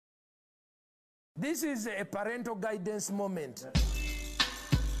This is a parental guidance moment.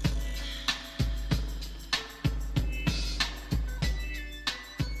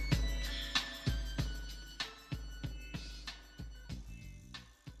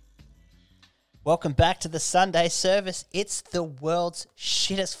 Welcome back to the Sunday service. It's the world's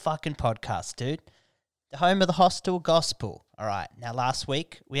shittest fucking podcast, dude. The home of the hostile gospel. All right, now last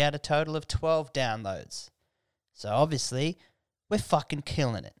week we had a total of 12 downloads. So obviously we're fucking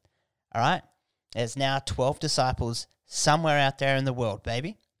killing it. All right, there's now 12 disciples somewhere out there in the world,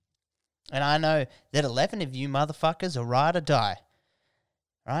 baby. And I know that 11 of you motherfuckers are ride or die.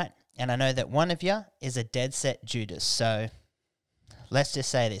 All right, and I know that one of you is a dead set Judas. So let's just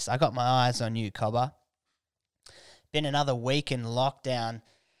say this. I got my eyes on you, Cobber. Been another week in lockdown.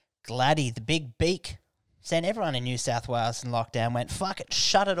 Gladdy, the big beak, sent everyone in New South Wales in lockdown, went, fuck it,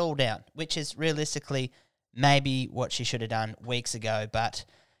 shut it all down, which is realistically maybe what she should have done weeks ago. But,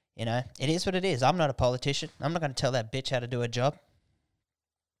 you know, it is what it is. I'm not a politician. I'm not going to tell that bitch how to do her job.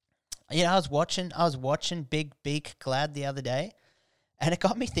 You know, I was watching Big Beak Glad the other day, and it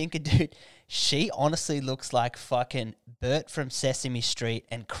got me thinking, dude, she honestly looks like fucking Bert from Sesame Street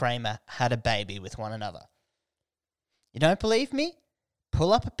and Kramer had a baby with one another. You don't believe me?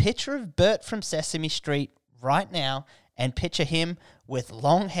 Pull up a picture of Bert from Sesame Street right now and picture him with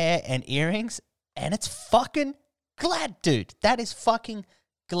long hair and earrings, and it's fucking Glad, dude. That is fucking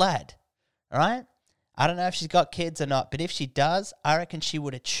Glad, all right? I don't know if she's got kids or not, but if she does, I reckon she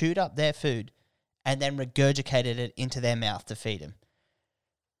would have chewed up their food and then regurgitated it into their mouth to feed him.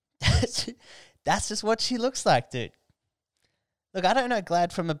 That's just what she looks like, dude. Look, I don't know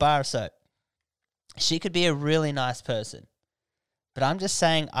Glad from a bar of soap. She could be a really nice person. But I'm just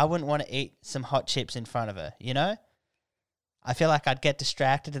saying I wouldn't want to eat some hot chips in front of her, you know? I feel like I'd get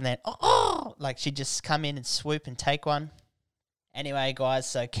distracted and then, like she'd just come in and swoop and take one. Anyway, guys,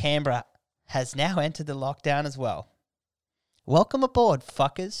 so Canberra has now entered the lockdown as well. Welcome aboard,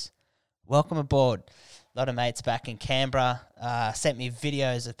 fuckers. Welcome aboard. A lot of mates back in Canberra sent me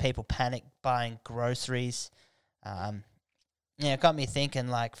videos of people panic buying groceries. It got me thinking,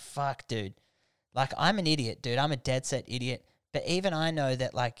 like, fuck, dude. Like, I'm an idiot, dude. I'm a dead set idiot. But even I know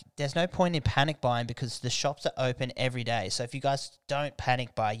that, like, there's no point in panic buying because the shops are open every day. So if you guys don't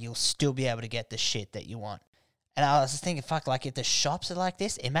panic buy, you'll still be able to get the shit that you want. And I was just thinking, fuck, like, if the shops are like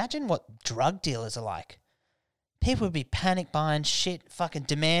this, imagine what drug dealers are like. People would be panic buying shit. Fucking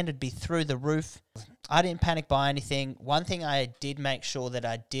demand would be through the roof. I didn't panic buy anything. One thing I did make sure that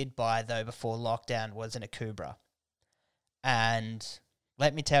I did buy, though, before lockdown was an Akubra. And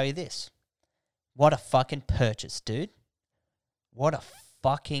let me tell you this. What a fucking purchase, dude. What a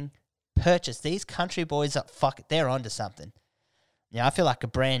fucking purchase. These country boys are they're onto something. Yeah, I feel like a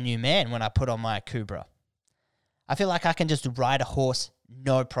brand new man when I put on my Akubra. I feel like I can just ride a horse,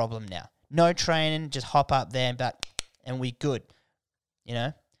 no problem now. No training, just hop up there and we good. You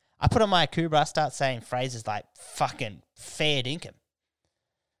know? I put on my Akubra, I start saying phrases like fucking fair dinkum.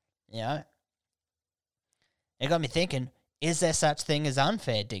 You know? It got me thinking, is there such thing as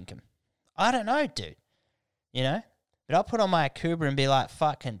unfair dinkum? I don't know, dude. You know? But I'll put on my Akubra and be like,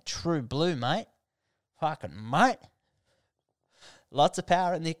 fucking true blue, mate. Fucking mate. Lots of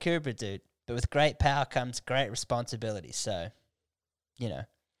power in the Akubra, dude. But with great power comes great responsibility. So, you know.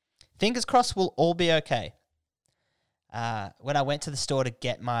 Fingers crossed we'll all be okay. When I went to the store to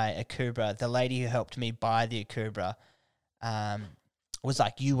get my Akubra, the lady who helped me buy the Akubra was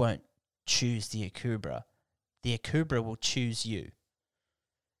like, you won't choose the Akubra. The Akubra will choose you.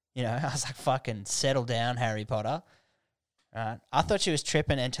 You know, I was like, fucking settle down, Harry Potter. I thought she was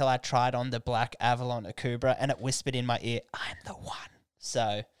tripping until I tried on the black Avalon Akubra and it whispered in my ear, I'm the one.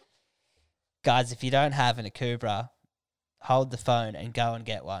 So, guys, if you don't have an Akubra, hold the phone and go and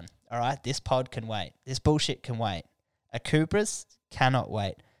get one. All right? This pod can wait. This bullshit can wait. Akubras cannot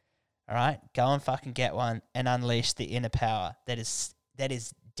wait. All right? Go and fucking get one and unleash the inner power that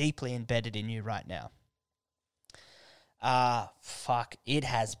is deeply embedded in you right now. Fuck. It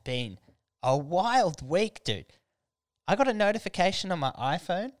has been a wild week, dude. I got a notification on my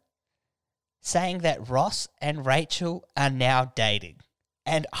iPhone saying that Ross and Rachel are now dating.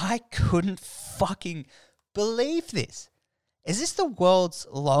 And I couldn't fucking believe this. Is this the world's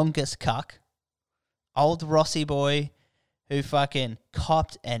longest cuck? Old Rossi boy who fucking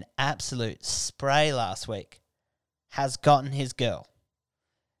copped an absolute spray last week has gotten his girl.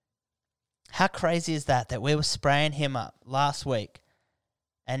 How crazy is that we were spraying him up last week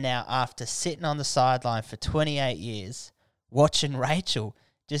and now after sitting on the sideline for 28 years, watching Rachel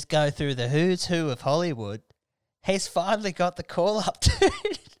just go through the who's who of Hollywood, he's finally got the call up, dude.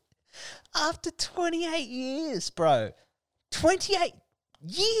 After 28 years, bro. 28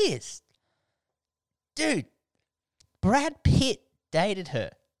 years. Dude, Brad Pitt dated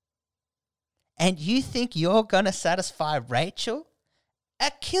her. And you think you're going to satisfy Rachel?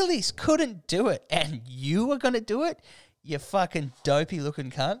 Achilles couldn't do it, and you were going to do it? You fucking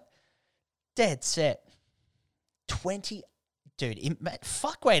dopey-looking cunt. Dead set. 20... Dude,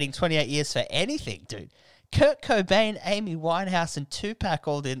 fuck waiting 28 years for anything, dude. Kurt Cobain, Amy Winehouse, and Tupac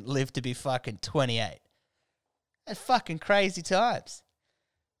all didn't live to be fucking 28. That's fucking crazy times.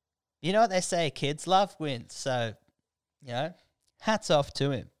 You know what they say, kids? Love wins. So, you know, hats off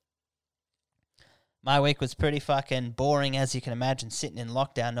to him. My week was pretty fucking boring, as you can imagine, sitting in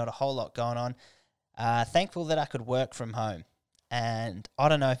lockdown, not a whole lot going on. Thankful that I could work from home. And I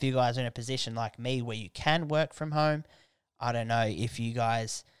don't know if you guys are in a position like me where you can work from home. I don't know if you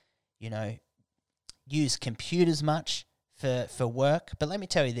guys, you know, use computers much for work. But let me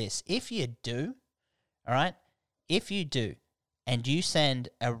tell you this. If you do, all right, if you do, and you send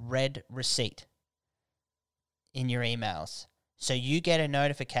a red receipt in your emails, so you get a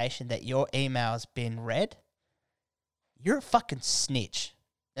notification that your email's been read, you're a fucking snitch,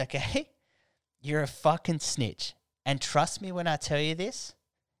 okay? You're a fucking snitch. And trust me when I tell you this,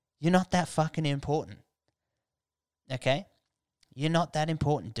 you're not that fucking important, okay? You're not that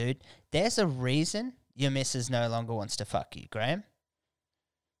important, dude. There's a reason your missus no longer wants to fuck you, Graham.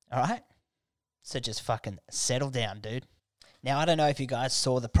 All right? So just fucking settle down, dude. Now, I don't know if you guys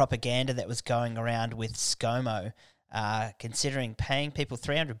saw the propaganda that was going around with ScoMo, considering paying people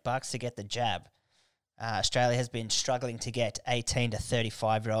 $300 to get the jab. Australia has been struggling to get 18 to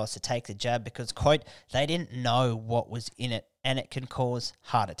 35-year-olds to take the jab because, quote, they didn't know what was in it and it can cause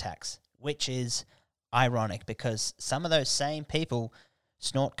heart attacks, which is ironic because some of those same people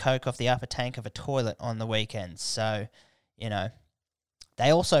snort coke off the upper tank of a toilet on the weekends. So, you know, they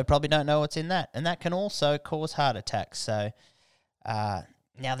also probably don't know what's in that, and that can also cause heart attacks. So now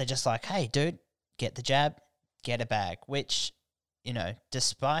they're just like, hey, dude, get the jab, get a bag, which, you know,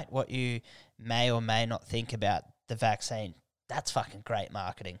 despite what you may or may not think about the vaccine, that's fucking great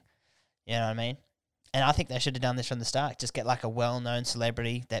marketing. You know what I mean? And I think they should have done this from the start. Just get like a well-known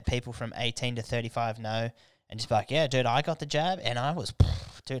celebrity that people from 18 to 35 know and just be like, yeah, dude, I got the jab and I was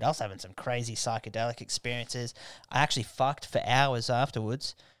having some crazy psychedelic experiences. I actually fucked for hours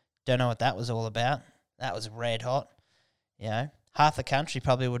afterwards. Don't know what that was all about. That was red hot. You know, half the country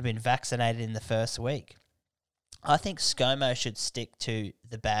probably would have been vaccinated in the first week. I think ScoMo should stick to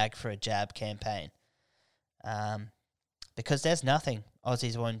the bag for a jab campaign, because there's nothing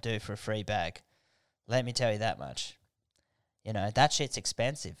Aussies won't do for a free bag. Let me tell you that much. You know, that shit's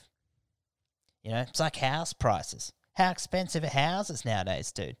expensive. You know, it's like house prices. How expensive are houses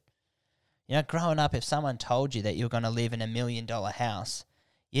nowadays, dude? You know, growing up, if someone told you that you were going to live in $1 million house,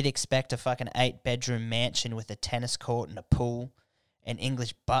 you'd expect a fucking 8-bedroom mansion with a tennis court and a pool, an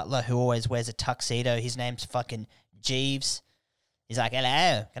English butler who always wears a tuxedo. His name's fucking Jeeves. He's like,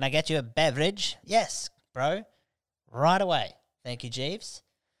 hello, can I get you a beverage? Yes, bro. Right away. Thank you, Jeeves.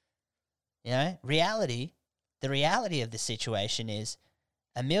 You know, the reality of the situation is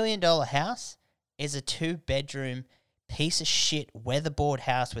 $1 million house is a 2-bedroom piece of shit weatherboard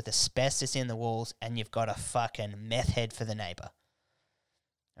house with asbestos in the walls, and you've got a fucking meth head for the neighbour.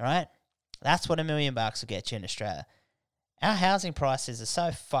 All right? That's what $1 million will get you in Australia. Our housing prices are so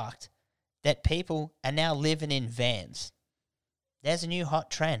fucked that people are now living in vans. There's a new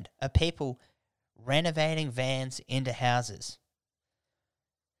hot trend of people renovating vans into houses.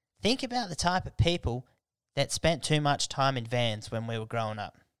 Think about the type of people that spent too much time in vans when we were growing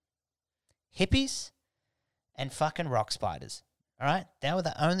up. Hippies and fucking rock spiders. All right? They were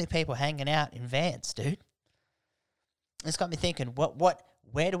the only people hanging out in vans, dude. It's got me thinking,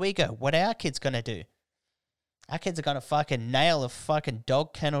 where do we go? What are our kids going to do? Our kids are going to fucking nail a fucking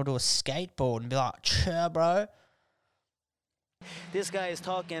dog kennel to a skateboard and be like, sure, bro. This guy is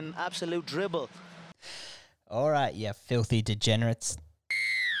talking absolute dribble. All right, you filthy degenerates.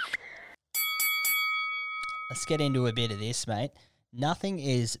 Let's get into a bit of this, mate. Nothing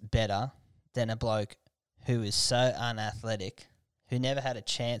is better than a bloke who is so unathletic, who never had a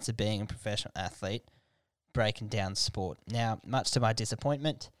chance of being a professional athlete, breaking down sport. Now, much to my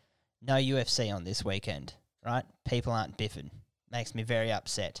disappointment, no UFC on this weekend, right? People aren't biffing. Makes me very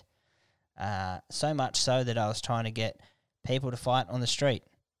upset. So much so that I was trying to get people to fight on the street,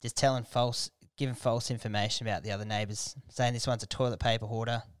 just giving false information about the other neighbours, saying this one's a toilet paper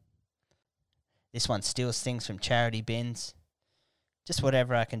hoarder, this one steals things from charity bins, just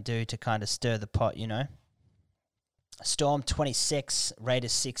whatever I can do to kind of stir the pot, you know. Storm 26,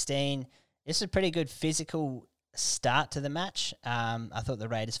 Raiders 16. This is a pretty good physical start to the match. I thought the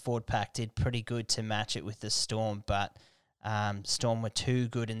Raiders forward pack did pretty good to match it with the Storm, but Storm were too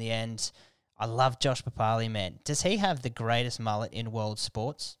good in the end. I love Josh Papali, man. Does he have the greatest mullet in world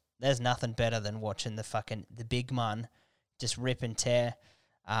sports? There's nothing better than watching the big man just rip and tear.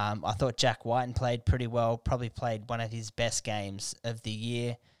 I thought Jack Whiten played pretty well, probably played one of his best games of the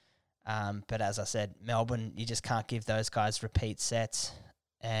year. But as I said, Melbourne, you just can't give those guys repeat sets.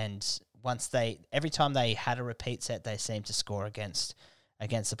 And every time they had a repeat set, they seemed to score against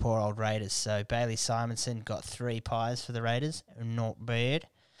the poor old Raiders. So Bailey Simonson got 3 pies for the Raiders. Not bad.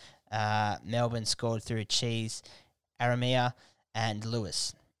 Melbourne scored through Cheese, Aramea, and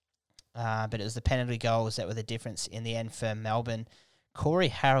Lewis. But it was the penalty goals that were the difference in the end for Melbourne. Corey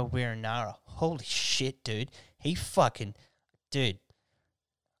Harawira-Nara. Holy shit, dude. He fucking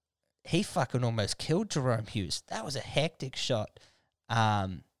almost killed Jerome Hughes. That was a hectic shot.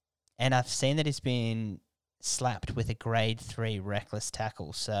 And I've seen that he's been slapped with a grade 3 reckless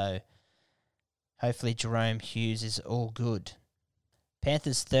tackle. So hopefully Jerome Hughes is all good.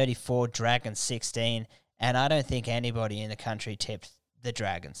 Panthers 34, Dragons 16. And I don't think anybody in the country tipped the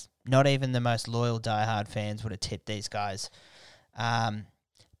Dragons. Not even the most loyal diehard fans would have tipped these guys.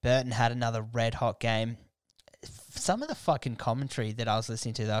 Burton had another red-hot game. Some of the fucking commentary that I was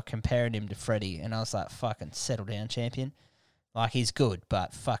listening to, they were comparing him to Freddie, and I was like, fucking settle down, champion. Like, he's good,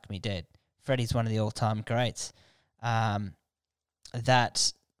 but fuck me dead. Freddie's one of the all-time greats. That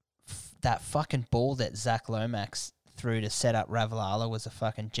fucking ball that Zach Lomax threw to set up Ravalawa was a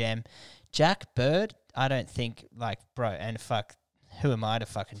fucking gem. Jack Bird, I don't think, like, bro, and fuck, who am I to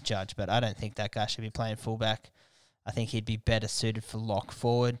fucking judge, but I don't think that guy should be playing fullback. I think he'd be better suited for lock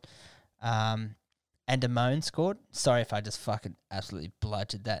forward. And Damone scored. Sorry if I just fucking absolutely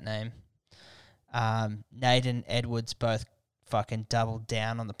bludgered that name. Naden, Edwards both fucking doubled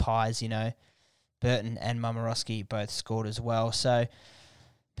down on the pies, you know. Burton and Momorowski both scored as well. So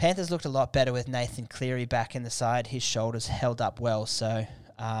Panthers looked a lot better with Nathan Cleary back in the side. His shoulders held up well. So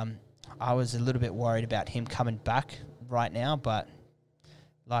I was a little bit worried about him coming back right now. But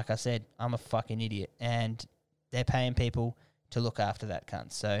like I said, I'm a fucking idiot. And they're paying people to look after that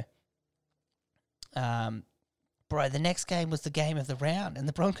cunt. So, bro, the next game was the game of the round, and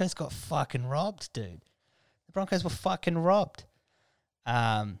the Broncos got fucking robbed, dude. The Broncos were fucking robbed.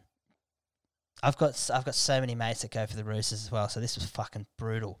 I've got so many mates that go for the Roosters as well, so this was fucking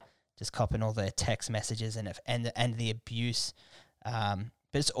brutal. Just copping all their text messages and the abuse. But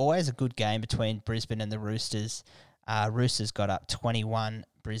it's always a good game between Brisbane and the Roosters. Roosters got up 21,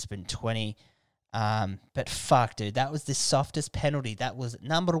 Brisbane 20. But fuck, dude, that was the softest penalty. That was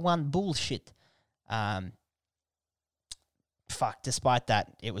number one bullshit. Fuck, despite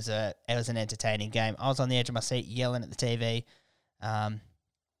that, it was an entertaining game. I was on the edge of my seat yelling at the TV.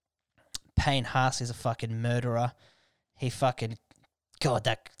 Payne Haas is a fucking murderer. He fucking, God,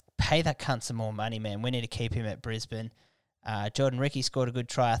 pay that cunt some more money, man. We need to keep him at Brisbane. Jordan Ricky scored a good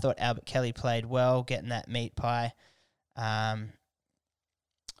try. I thought Albert Kelly played well, getting that meat pie.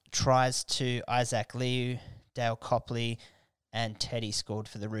 Tries to Isaac Liu, Dale Copley, and Teddy scored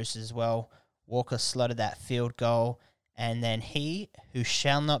for the Roosters as well. Walker slotted that field goal, and then he, who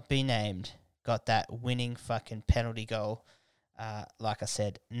shall not be named, got that winning fucking penalty goal. Like I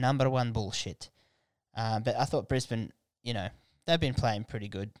said, number one bullshit. But I thought Brisbane, you know, they've been playing pretty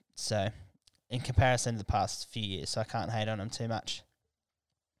good. So, in comparison to the past few years, so I can't hate on them too much.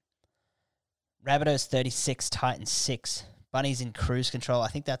 Rabbitohs 36, Titans 6. Bunnies in cruise control. I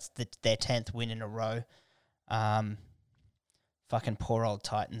think that's their 10th win in a row. Fucking poor old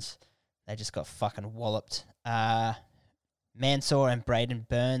Titans. They just got fucking walloped. Mansour and Braden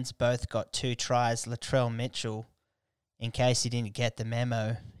Burns both got 2 tries. Latrell Mitchell, in case you didn't get the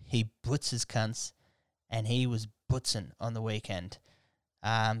memo, he butzes cunts, and he was butzing on the weekend.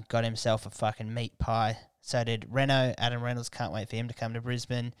 Got himself a fucking meat pie. So did Renault. Adam Reynolds, can't wait for him to come to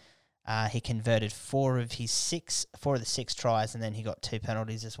Brisbane. He converted 4 of the 6 tries, and then he got 2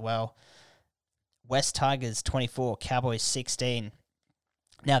 penalties as well. West Tigers 24, Cowboys 16.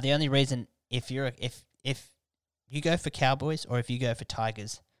 Now the only reason if you go for Cowboys or if you go for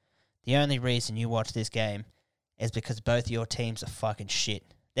Tigers, the only reason you watch this game is because both your teams are fucking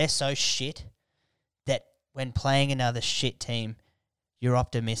shit. They're so shit that when playing another shit team, you're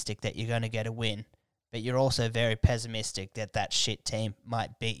optimistic that you're going to get a win. But you're also very pessimistic that that shit team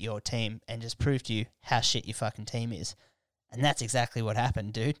might beat your team and just prove to you how shit your fucking team is. And that's exactly what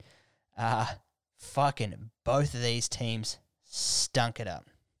happened, dude. Fucking both of these teams stunk it up.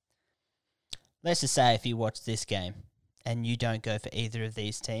 Let's just say if you watch this game and you don't go for either of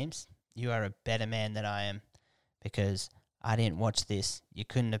these teams, you are a better man than I am, because I didn't watch this. You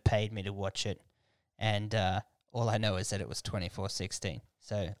couldn't have paid me to watch it. And all I know is that it was 24-16.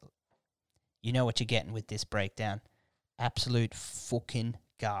 So you know what you're getting with this breakdown. Absolute fucking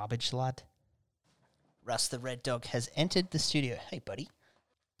garbage, lad. Russ the Red Dog has entered the studio. Hey, buddy.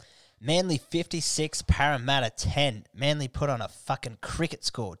 Manly 56, Parramatta 10. Manly put on a fucking cricket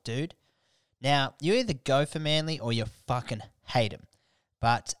score, dude. Now, you either go for Manly or you fucking hate them.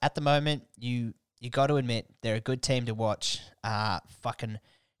 But at the moment, you got to admit they're a good team to watch. Fucking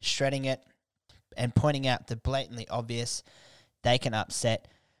shredding it and pointing out the blatantly obvious. They can upset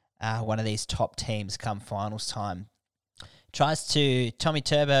one of these top teams come finals time. Tries to Tommy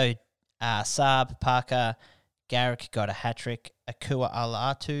Turbo, Saab, Parker, Garrick got a hat-trick, Akua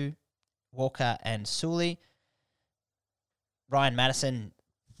Alatu, Walker and Sully. Ryan Madison,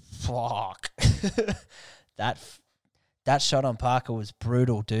 fuck. That shot on Parker was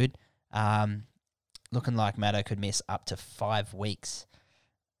brutal, dude. Looking like Maddo could miss up to 5 weeks.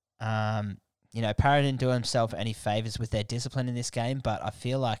 Parra didn't do himself any favours with their discipline in this game, but I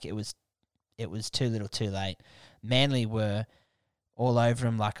feel like it was too little too late. Manly were all over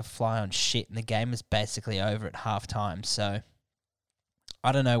him like a fly on shit, and the game was basically over at halftime. So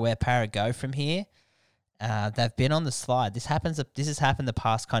I don't know where Parra go from here. They've been on the slide. This has happened the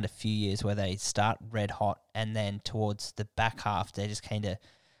past kind of few years where they start red hot and then towards the back half they just kind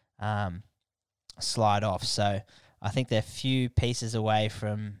of slide off. So I think they're a few pieces away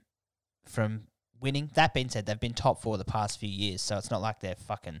from winning. That being said, they've been top 4 the past few years, so it's not like they're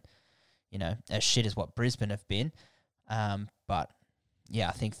fucking, as shit as what Brisbane have been. But yeah,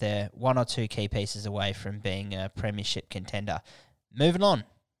 I think they're 1 or 2 key pieces away from being a premiership contender. Moving on.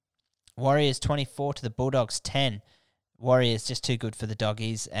 Warriors 24 to the Bulldogs 10. Warriors just too good for the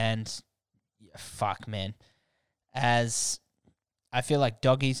doggies, and fuck, man. As I feel like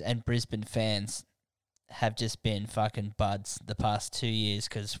doggies and Brisbane fans have just been fucking buds the past 2 years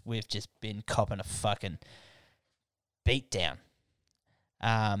because we've just been copping a fucking beatdown.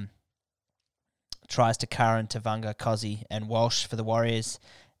 Tries to Curran, Tavunga, Cozzy and Walsh for the Warriors,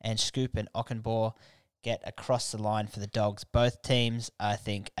 and Scoop and Ockenbaugh get across the line for the Dogs. Both teams, I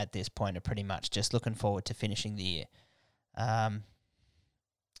think, at this point are pretty much just looking forward to finishing the year. And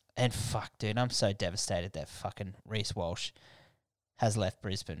fuck, dude, I'm so devastated that fucking Reece Walsh has left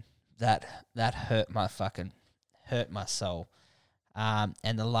Brisbane. That hurt my soul. And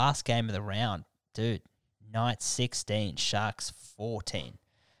the last game of the round, dude, Knights 16, Sharks 14.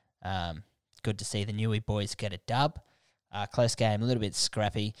 Good to see the Newey boys get a dub. Close game, a little bit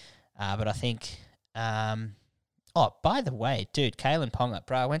scrappy, but I think... by the way, dude, Kalen Ponga,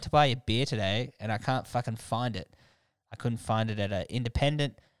 bro, I went to buy a beer today and I can't fucking find it. I couldn't find it at an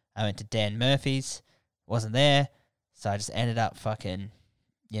independent. I went to Dan Murphy's, wasn't there, so I just ended up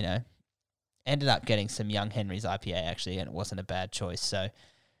getting some Young Henry's IPA actually, and it wasn't a bad choice. So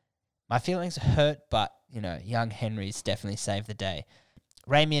my feelings are hurt, but Young Henry's definitely saved the day.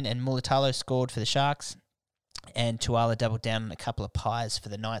 Ramian and Mulatalo scored for the Sharks, and Tuala doubled down on a couple of pies for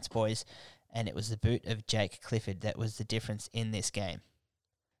the Knights boys. And it was the boot of Jake Clifford that was the difference in this game.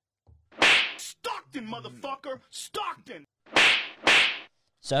 Stockton, motherfucker! Stockton!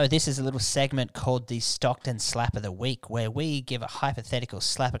 So this is a little segment called the Stockton Slap of the Week, where we give a hypothetical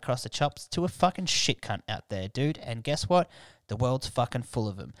slap across the chops to a fucking shit cunt out there, dude. And guess what? The world's fucking full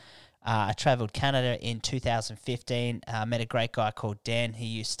of them. I travelled Canada in 2015, met a great guy called Dan. He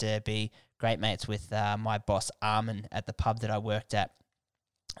used to be great mates with my boss, Armin, at the pub that I worked at.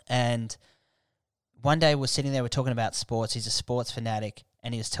 And... one day we're sitting there, we're talking about sports. He's a sports fanatic,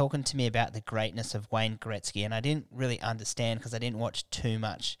 and he was talking to me about the greatness of Wayne Gretzky, and I didn't really understand because I didn't watch too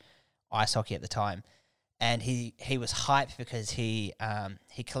much ice hockey at the time. And he was hyped because he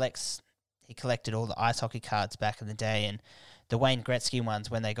collected all the ice hockey cards back in the day, and the Wayne Gretzky ones,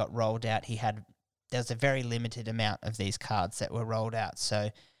 when they got rolled out, there was a very limited amount of these cards that were rolled out.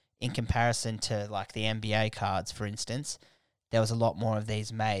 So in comparison to like the NBA cards, for instance, there was a lot more of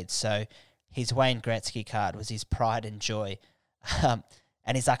these made. So his Wayne Gretzky card was his pride and joy. And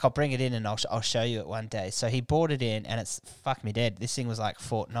he's like, I'll bring it in and I'll show you it one day. So he brought it in, and it's fuck me dead. This thing was like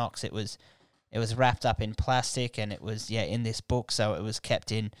Fort Knox. It was wrapped up in plastic, and it was, in this book, so it was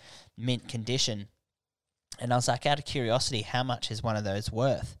kept in mint condition. And I was like, out of curiosity, how much is one of those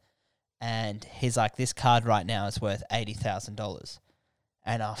worth? And he's like, this card right now is worth $80,000.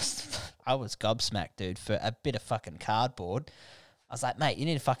 And I was gobsmacked, dude, for a bit of fucking cardboard. I was like, mate, you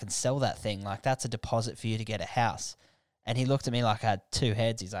need to fucking sell that thing. Like, that's a deposit for you to get a house. And he looked at me like I had two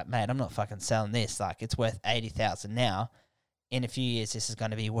heads. He's like, mate, I'm not fucking selling this. Like, it's worth $80,000 now. In a few years, this is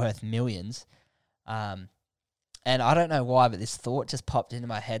going to be worth millions. And I don't know why, but this thought just popped into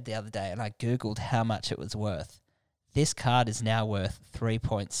my head the other day, and I Googled how much it was worth. This card is now worth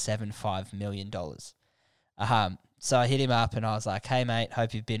 $3.75 million. So I hit him up, and I was like, hey, mate,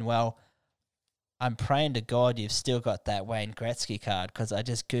 hope you've been well. I'm praying to God you've still got that Wayne Gretzky card, because I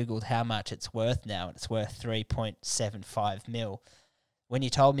just Googled how much it's worth now, and it's worth 3.75 mil. When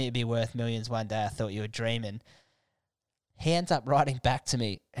you told me it'd be worth millions one day, I thought you were dreaming. He ends up writing back to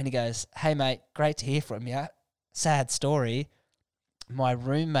me, and he goes, "Hey, mate, great to hear from you. Sad story. My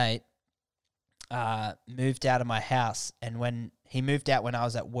roommate moved out of my house, and when he moved out when I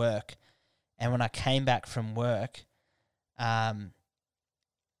was at work, and when I came back from work,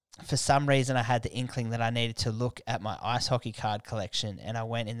 for some reason I had the inkling that I needed to look at my ice hockey card collection, and I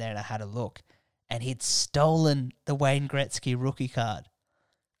went in there and I had a look, and he'd stolen the Wayne Gretzky rookie card."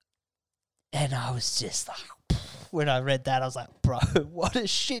 And I was just like, when I read that, I was like, bro, what a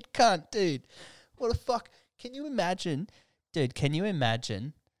shit cunt, dude. What a fuck. Can you imagine, dude,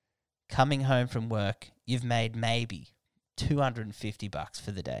 coming home from work, you've made maybe $250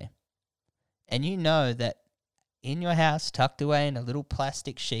 for the day, and you know that in your house, tucked away in a little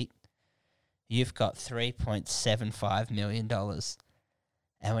plastic sheet, you've got $3.75 million.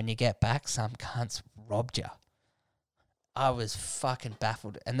 And when you get back, some cunts robbed you. I was fucking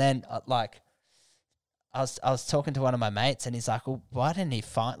baffled. And then, I was talking to one of my mates, and he's like, "Well, why didn't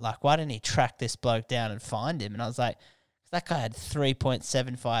he track this bloke down and find him?" And I was like, that guy had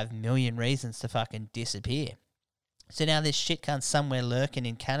 3.75 million reasons to fucking disappear. So now this shit cunt's somewhere lurking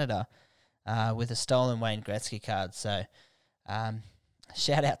in Canada, with a stolen Wayne Gretzky card. So,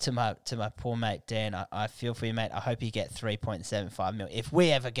 shout out to my poor mate Dan. I feel for you, mate. I hope you get 3.75 mil. If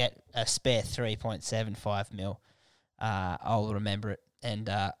we ever get a spare 3.75 mil, I'll remember it, and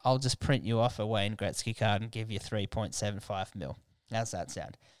I'll just print you off a Wayne Gretzky card and give you 3.75 mil. How's that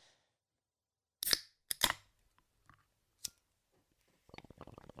sound?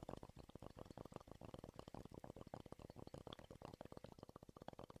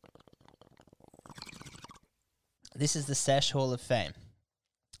 This is the Sesh Hall of Fame.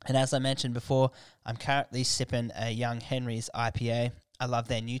 And as I mentioned before, I'm currently sipping a Young Henry's IPA. I love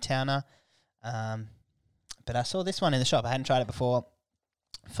their Newtowner. But I saw this one in the shop. I hadn't tried it before.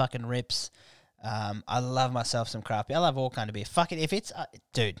 Fucking rips. I love myself some craft beer. I love all kind of beer. Fuck it. If it's...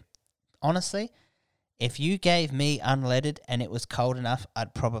 dude, honestly, if you gave me unleaded and it was cold enough,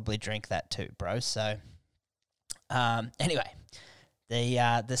 I'd probably drink that too, bro. So, anyway...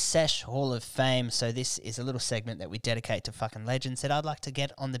 The Sesh Hall of Fame. So this is a little segment that we dedicate to fucking legends that I'd like to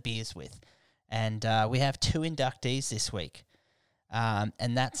get on the beers with. And we have two inductees this week. And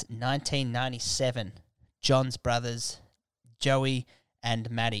that's 1997, Johns brothers, Joey and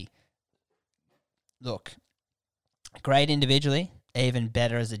Matty. Look, great individually, even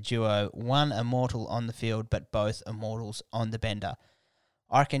better as a duo. One immortal on the field, but both immortals on the bender.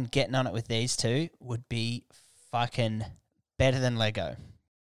 I reckon getting on it with these two would be fucking... better than Lego.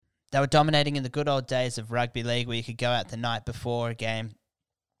 They were dominating in the good old days of rugby league, where you could go out the night before a game,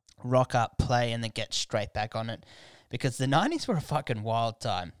 rock up, play, and then get straight back on it. Because the 90s were a fucking wild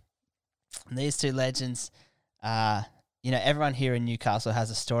time. And these two legends, everyone here in Newcastle has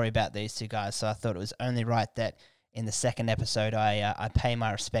a story about these two guys, so I thought it was only right that in the second episode I pay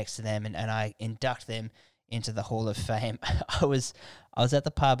my respects to them and I induct them into the Hall of Fame. I was at the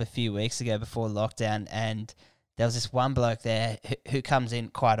pub a few weeks ago before lockdown, and there was this one bloke there who comes in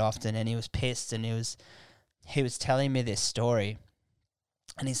quite often, and he was pissed, and he was telling me this story,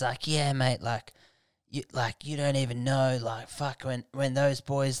 and he's like, "Yeah, mate, you don't even know, fuck, when those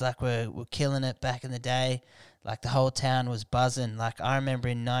boys were killing it back in the day, the whole town was buzzing. I remember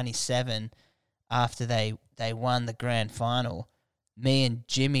in '97, after they won the grand final, me and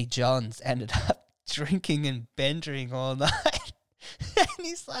Jimmy Johns ended up drinking and bendering all night." And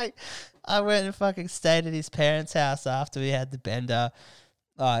he's like, I went and fucking stayed at his parents' house after we had the bender.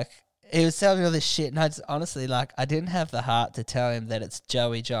 He was telling me all this shit, and I just honestly, I didn't have the heart to tell him that it's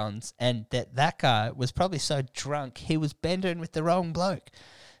Joey Johns, and that guy was probably so drunk he was bendering with the wrong bloke.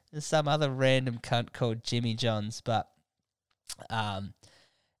 There's some other random cunt called Jimmy Johns, but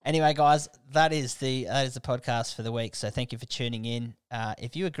anyway, guys, that is the podcast for the week. So thank you for tuning in.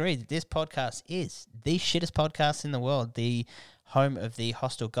 If you agree that this podcast is the shittest podcast in the world, the home of the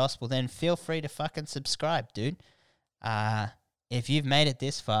hostile gospel, then feel free to fucking subscribe, dude. If you've made it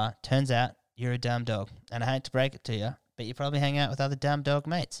this far, turns out you're a dumb dog. And I hate to break it to you, but you probably hang out with other dumb dog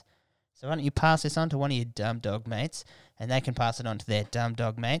mates. So why don't you pass this on to one of your dumb dog mates, and they can pass it on to their dumb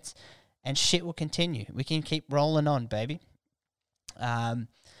dog mates, and shit will continue. We can keep rolling on, baby.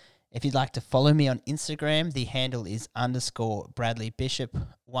 If you'd like to follow me on Instagram, the handle is _Bradley Bishop,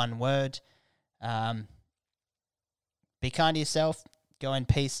 one word. Be kind to yourself, go in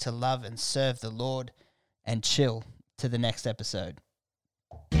peace to love and serve the Lord, and chill to the next episode.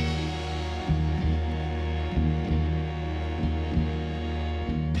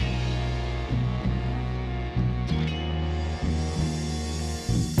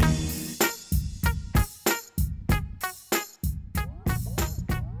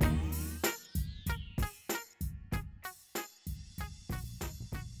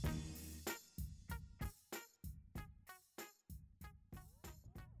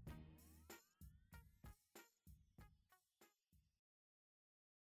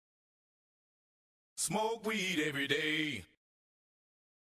 Smoke weed every day.